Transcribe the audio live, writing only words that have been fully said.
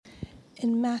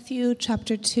In Matthew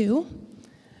chapter 2,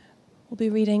 we'll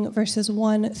be reading verses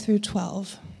 1 through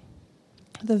 12,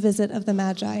 the visit of the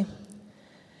Magi.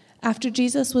 After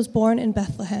Jesus was born in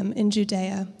Bethlehem in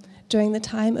Judea, during the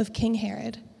time of King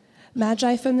Herod,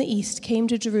 Magi from the east came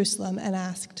to Jerusalem and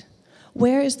asked,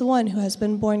 "Where is the one who has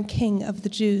been born King of the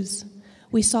Jews?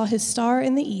 We saw his star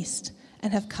in the east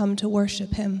and have come to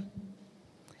worship him."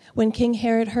 When King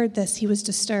Herod heard this, he was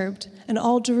disturbed, and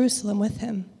all Jerusalem with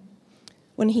him.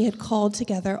 When he had called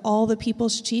together all the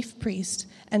people's chief priests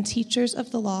and teachers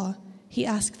of the law, he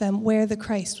asked them where the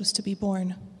Christ was to be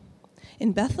born.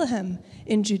 "In Bethlehem,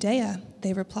 in Judea,"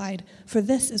 they replied, "for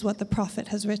this is what the prophet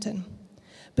has written.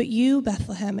 But you,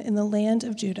 Bethlehem, in the land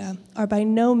of Judah, are by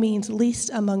no means least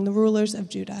among the rulers of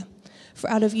Judah, for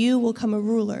out of you will come a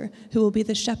ruler who will be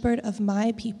the shepherd of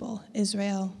my people,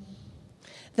 Israel."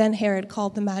 Then Herod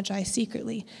called the Magi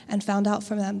secretly and found out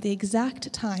from them the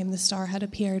exact time the star had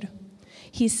appeared.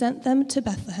 He sent them to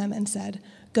Bethlehem and said,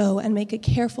 "Go and make a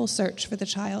careful search for the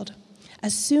child.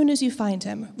 As soon as you find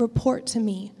him, report to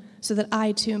me, so that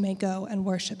I too may go and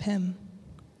worship him."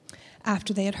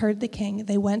 After they had heard the king,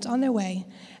 they went on their way,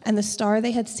 and the star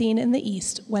they had seen in the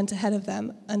east went ahead of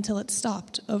them until it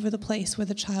stopped over the place where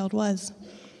the child was.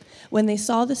 When they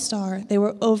saw the star, they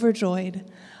were overjoyed.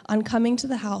 On coming to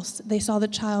the house, they saw the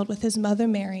child with his mother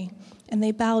Mary, and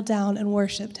they bowed down and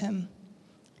worshipped him.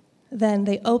 Then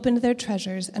they opened their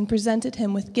treasures and presented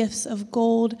him with gifts of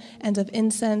gold and of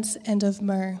incense and of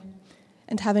myrrh.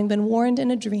 And having been warned in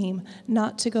a dream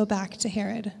not to go back to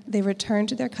Herod, they returned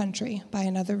to their country by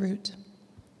another route.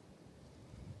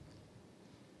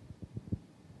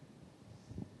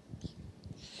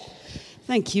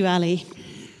 Thank you, Ali.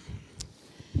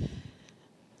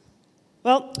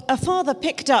 Well, a father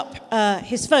picked up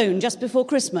his phone just before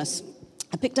Christmas.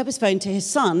 I picked up his phone to his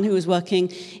son, who was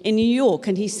working in New York,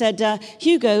 and he said,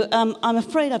 "Hugo, I'm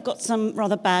afraid I've got some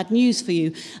rather bad news for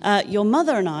you. Your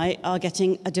mother and I are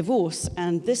getting a divorce,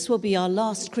 and this will be our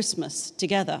last Christmas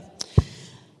together."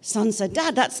 Son said,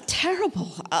 "Dad, that's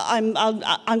terrible. I'm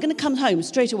going to come home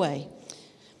straight away."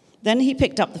 Then he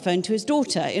picked up the phone to his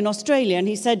daughter in Australia, and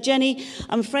he said, "Jenny,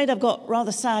 I'm afraid I've got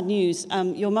rather sad news.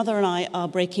 Your mother and I are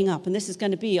breaking up, and this is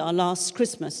going to be our last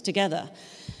Christmas together."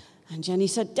 And Jenny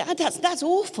said, "Dad, that's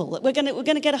awful. We're going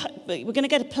to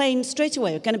get a plane straight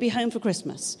away. We're going to be home for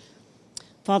Christmas."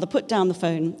 Father put down the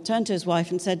phone, turned to his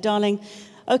wife, and said, "Darling,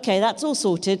 okay, that's all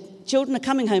sorted. Children are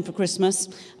coming home for Christmas,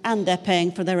 and they're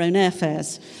paying for their own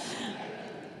airfares."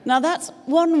 Now, that's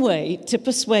one way to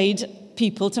persuade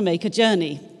people to make a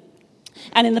journey.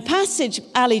 And in the passage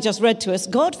Ali just read to us,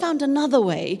 God found another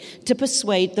way to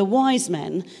persuade the wise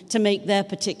men to make their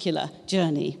particular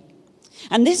journey.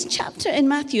 And this chapter in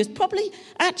Matthew is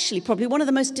probably one of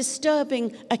the most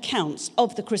disturbing accounts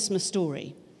of the Christmas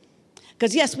story.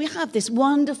 Because yes, we have this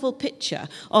wonderful picture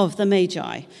of the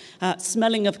Magi,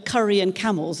 smelling of curry and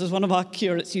camels, as one of our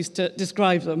curates used to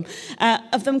describe them,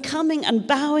 of them coming and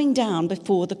bowing down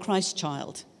before the Christ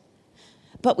child.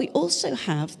 But we also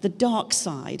have the dark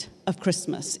side of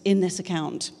Christmas in this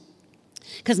account.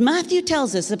 Because Matthew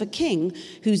tells us of a king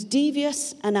who's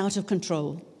devious and out of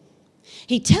control.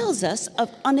 He tells us of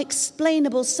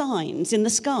unexplainable signs in the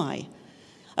sky,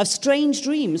 of strange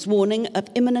dreams warning of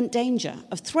imminent danger,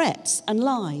 of threats and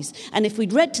lies. And if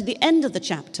we'd read to the end of the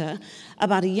chapter,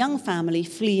 about a young family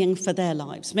fleeing for their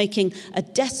lives, making a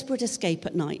desperate escape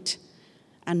at night.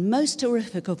 And most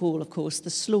horrific of all, of course,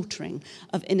 the slaughtering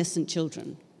of innocent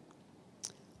children.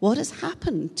 What has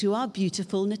happened to our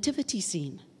beautiful nativity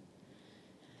scene?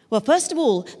 Well, first of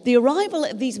all, the arrival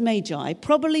of these Magi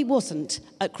probably wasn't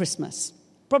at Christmas,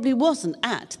 probably wasn't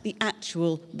at the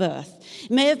actual birth.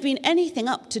 It may have been anything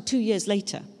up to 2 years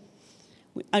later.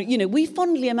 We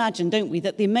fondly imagine, don't we,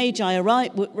 that the Magi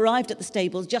arrived at the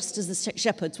stables just as the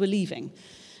shepherds were leaving.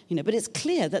 But it's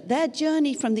clear that their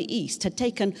journey from the east had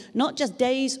taken not just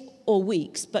days or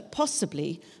weeks, but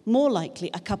possibly, more likely,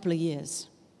 a couple of years.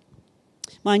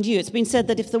 Mind you, it's been said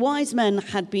that if the wise men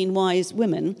had been wise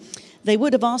women, they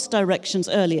would have asked directions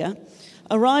earlier,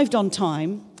 arrived on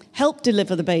time, helped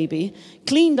deliver the baby,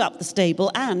 cleaned up the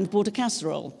stable, and bought a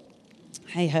casserole.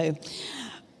 Hey-ho.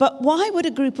 But why would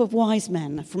a group of wise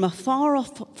men from a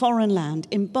far-off foreign land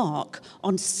embark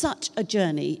on such a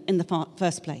journey in the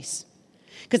first place?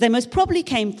 Because they most probably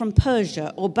came from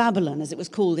Persia or Babylon, as it was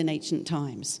called in ancient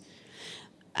times.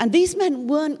 And these men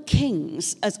weren't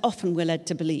kings, as often we're led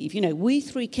to believe. We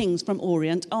three kings from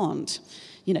Orient aren't.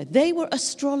 They were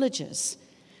astrologers.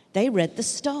 They read the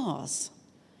stars.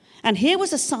 And here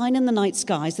was a sign in the night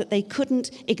skies that they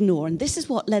couldn't ignore. And this is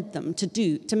what led them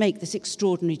to make this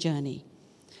extraordinary journey.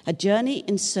 A journey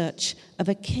in search of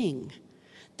a king,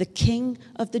 the King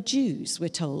of the Jews, we're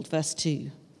told, verse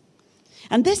 2.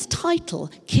 And this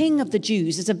title, King of the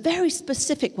Jews, is a very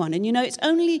specific one. And it's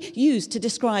only used to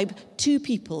describe two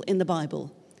people in the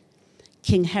Bible,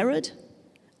 King Herod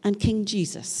and King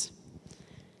Jesus.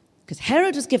 Because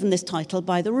Herod was given this title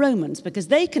by the Romans because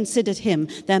they considered him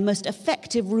their most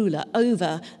effective ruler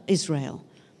over Israel.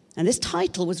 And this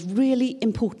title was really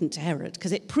important to Herod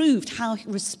because it proved how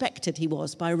respected he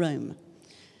was by Rome.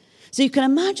 So you can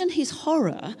imagine his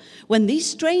horror when these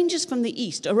strangers from the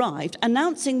east arrived,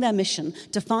 announcing their mission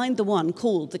to find the one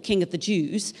called the King of the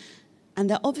Jews, and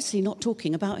they're obviously not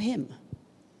talking about him.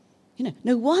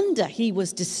 No wonder he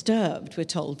was disturbed, we're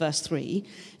told, verse 3.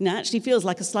 And it actually feels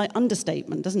like a slight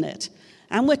understatement, doesn't it?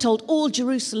 And we're told all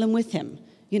Jerusalem with him.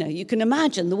 You can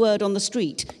imagine the word on the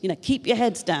street, keep your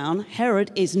heads down.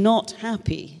 Herod is not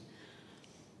happy.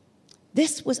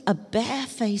 This was a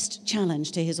barefaced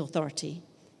challenge to his authority.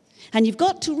 And you've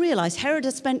got to realize Herod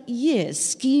had spent years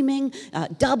scheming,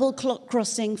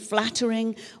 double-crossing,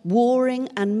 flattering, warring,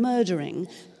 and murdering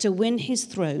to win his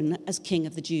throne as king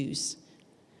of the Jews.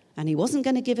 And he wasn't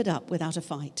going to give it up without a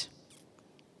fight.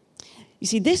 You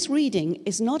see, this reading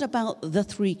is not about the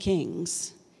three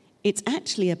kings. It's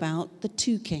actually about the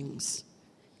two kings,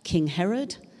 King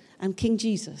Herod and King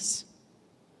Jesus.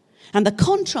 And the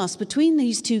contrast between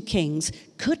these two kings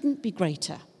couldn't be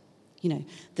greater.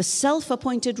 The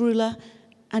self-appointed ruler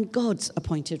and God's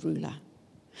appointed ruler.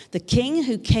 The king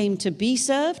who came to be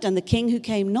served and the king who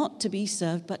came not to be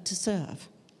served but to serve.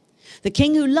 The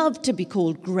king who loved to be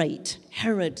called great,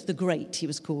 Herod the Great he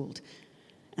was called.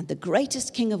 And the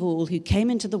greatest king of all who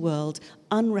came into the world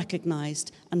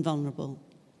unrecognized and vulnerable.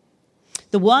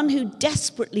 The one who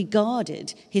desperately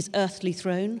guarded his earthly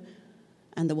throne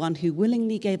and the one who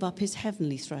willingly gave up his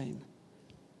heavenly throne.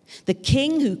 The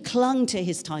king who clung to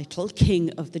his title,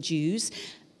 King of the Jews,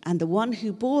 and the one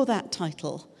who bore that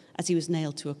title as he was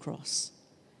nailed to a cross.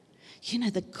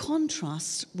 The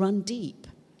contrasts run deep.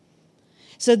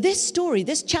 So this story,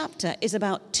 this chapter, is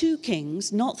about two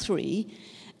kings, not three,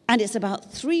 and it's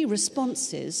about three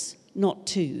responses, not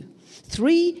two.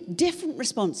 Three different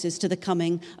responses to the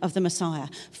coming of the Messiah.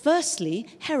 Firstly,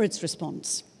 Herod's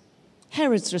response.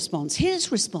 His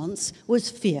response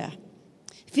was fear.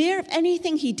 Fear of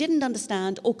anything he didn't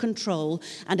understand or control,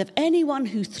 and of anyone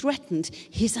who threatened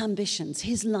his ambitions,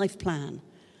 his life plan.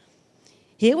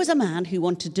 Here was a man who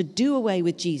wanted to do away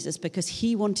with Jesus because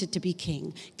he wanted to be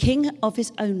king of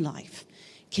his own life,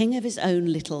 king of his own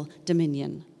little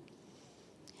dominion.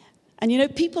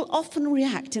 And people often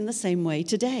react in the same way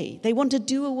today. They want to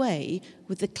do away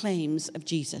with the claims of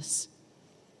Jesus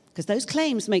because those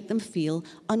claims make them feel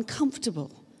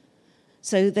uncomfortable.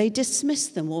 So they dismiss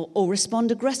them or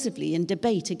respond aggressively in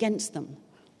debate against them.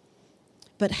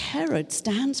 But Herod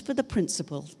stands for the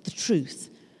principle, the truth,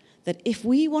 that if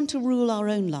we want to rule our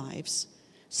own lives,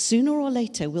 sooner or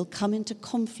later we'll come into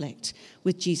conflict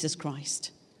with Jesus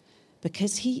Christ,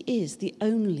 because he is the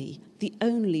only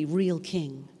real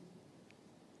king.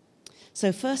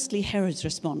 So firstly, Herod's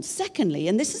response. Secondly,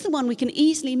 and this is the one we can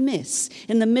easily miss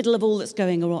in the middle of all that's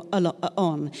going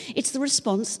on, it's the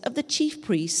response of the chief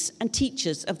priests and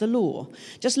teachers of the law.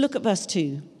 Just look at verse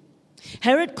 2.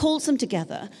 Herod calls them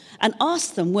together and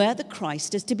asks them where the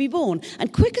Christ is to be born.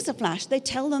 And quick as a flash, they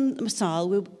tell them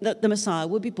that the Messiah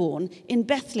will be born in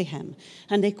Bethlehem.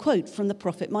 And they quote from the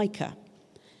prophet Micah.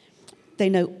 They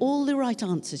know all the right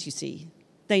answers, you see.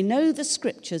 They know the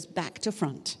scriptures back to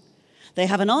front. They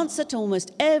have an answer to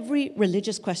almost every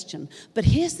religious question. But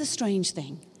here's the strange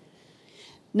thing.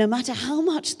 No matter how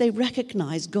much they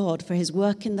recognize God for his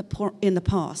work in the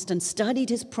past and studied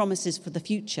his promises for the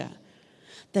future,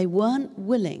 they weren't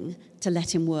willing to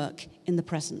let him work in the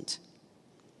present.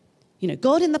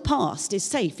 God in the past is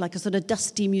safe, like a sort of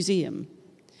dusty museum.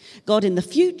 God in the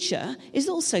future is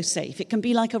also safe. It can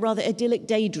be like a rather idyllic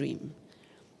daydream.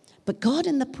 But God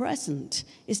in the present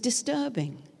is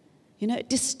disturbing. It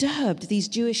disturbed these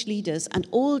Jewish leaders and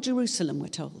all Jerusalem, we're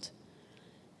told.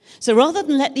 So rather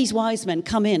than let these wise men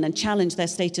come in and challenge their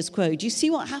status quo, do you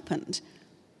see what happened?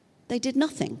 They did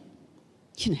nothing.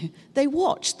 They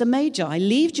watched the Magi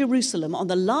leave Jerusalem on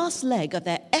the last leg of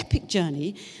their epic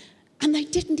journey, and they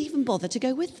didn't even bother to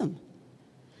go with them.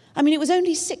 It was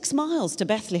only 6 miles to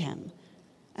Bethlehem,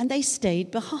 and they stayed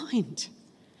behind.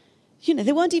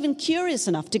 They weren't even curious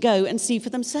enough to go and see for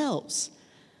themselves.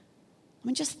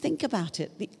 Just think about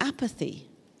it. The apathy,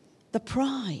 the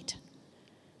pride.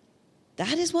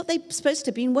 That is what they're supposed to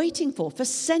have been waiting for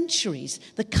centuries,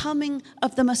 the coming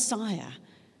of the Messiah.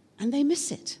 And they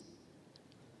miss it.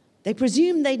 They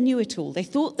presumed they knew it all. They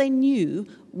thought they knew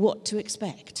what to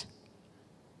expect.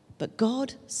 But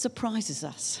God surprises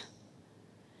us.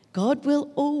 God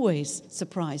will always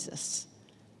surprise us,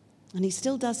 and he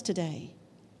still does today.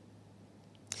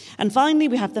 And finally,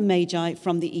 we have the Magi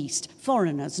from the east,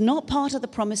 foreigners, not part of the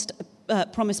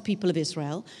promised people of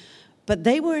Israel, but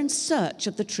they were in search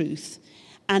of the truth,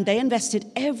 and they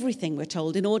invested everything, we're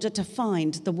told, in order to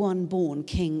find the one born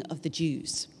King of the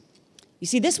Jews. You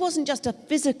see, this wasn't just a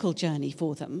physical journey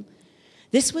for them.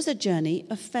 This was a journey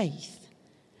of faith.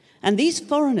 And these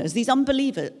foreigners, these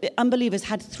unbelievers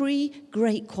had three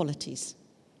great qualities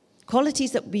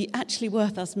that would be actually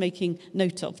worth us making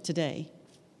note of today.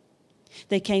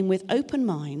 They came with open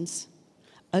minds,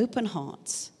 open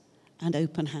hearts, and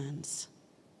open hands.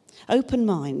 Open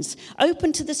minds,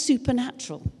 open to the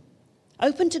supernatural,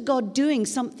 open to God doing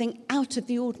something out of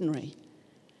the ordinary.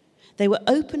 They were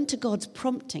open to God's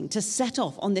prompting to set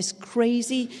off on this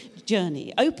crazy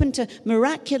journey, open to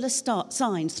miraculous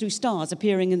signs through stars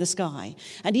appearing in the sky,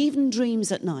 and even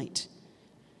dreams at night,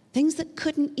 things that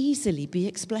couldn't easily be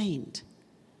explained.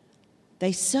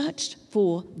 They searched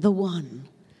for the one,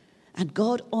 and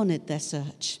God honored their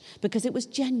search because it was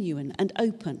genuine and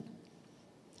open.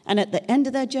 And at the end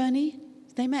of their journey,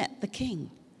 they met the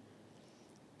King.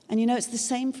 And you know, it's the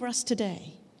same for us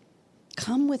today.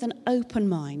 Come with an open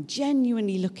mind,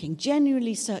 genuinely looking,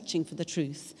 genuinely searching for the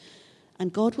truth,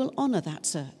 and God will honor that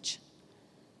search.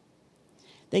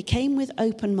 They came with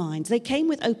open minds. They came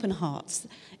with open hearts.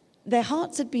 Their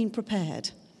hearts had been prepared.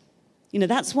 You know,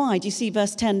 that's why, do you see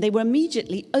verse 10? They were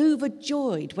immediately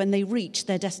overjoyed when they reached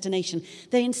their destination.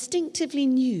 They instinctively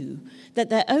knew that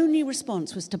their only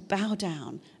response was to bow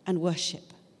down and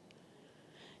worship.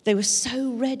 They were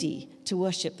so ready to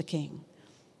worship the King.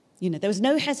 You know, there was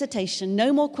no hesitation,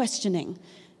 no more questioning,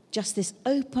 just this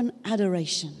open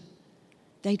adoration.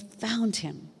 They'd found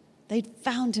him. They'd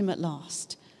found him at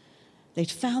last.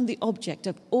 They'd found the object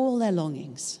of all their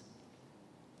longings.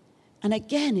 And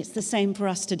again, it's the same for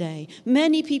us today.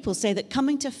 Many people say that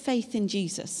coming to faith in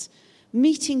Jesus,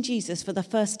 meeting Jesus for the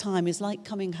first time, is like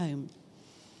coming home,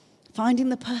 finding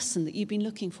the person that you've been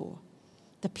looking for,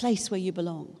 the place where you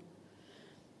belong.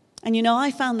 And you know,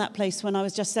 I found that place when I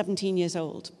was just 17 years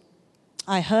old.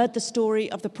 I heard the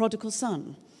story of the prodigal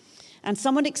son, and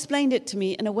someone explained it to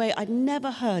me in a way I'd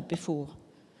never heard before,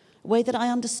 a way that I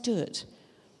understood.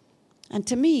 And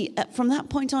to me, from that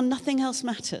point on, nothing else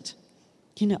mattered.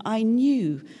 You know, I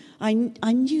knew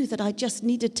that I just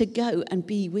needed to go and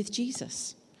be with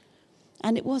Jesus.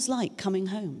 And it was like coming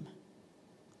home.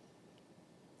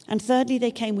 And thirdly,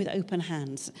 they came with open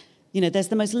hands. You know, there's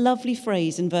the most lovely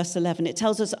phrase in verse 11. It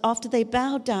tells us, after they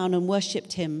bowed down and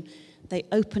worshipped him, they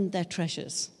opened their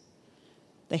treasures.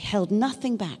 They held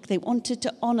nothing back. They wanted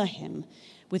to honor him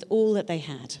with all that they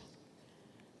had.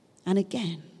 And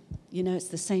again, you know, it's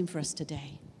the same for us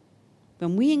today.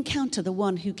 When we encounter the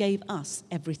one who gave us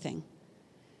everything,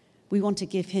 we want to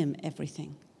give him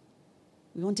everything.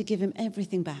 We want to give him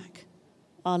everything back.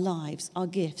 Our lives, our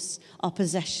gifts, our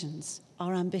possessions,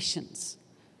 our ambitions.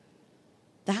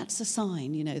 That's a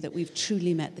sign, you know, that we've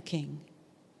truly met the King.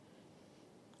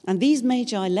 And these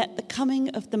Magi let the coming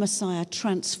of the Messiah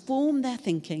transform their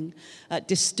thinking,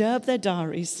 disturb their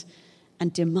diaries,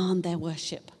 and demand their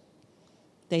worship.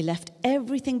 They left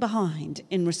everything behind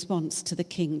in response to the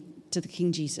King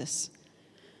Jesus.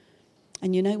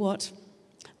 And you know what?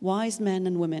 Wise men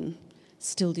and women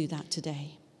still do that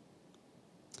today.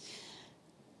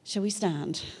 Shall we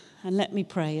stand? And let me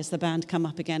pray as the band come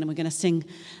up again, and we're going to sing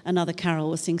another carol.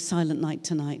 We'll sing Silent Night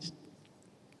tonight.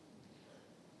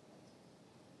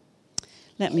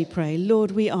 Let me pray.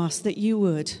 Lord, we ask that you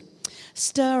would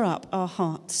stir up our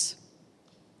hearts.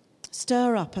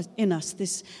 Stir up in us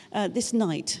this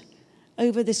night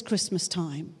over this Christmas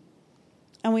time.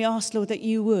 And we ask, Lord, that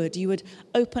you would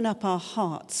open up our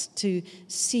hearts to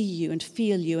see you and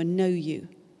feel you and know you.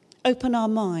 Open our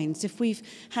minds if we've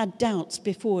had doubts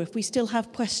before, if we still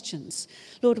have questions.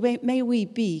 Lord, may we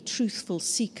be truthful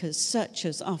seekers,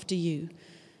 searchers after you.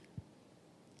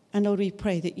 And Lord, we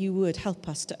pray that you would help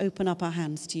us to open up our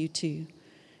hands to you too,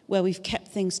 where we've kept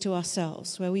things to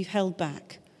ourselves, where we've held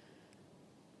back.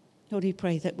 Lord, we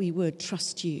pray that we would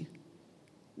trust you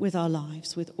with our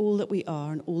lives, with all that we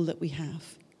are and all that we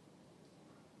have.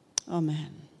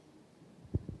 Amen.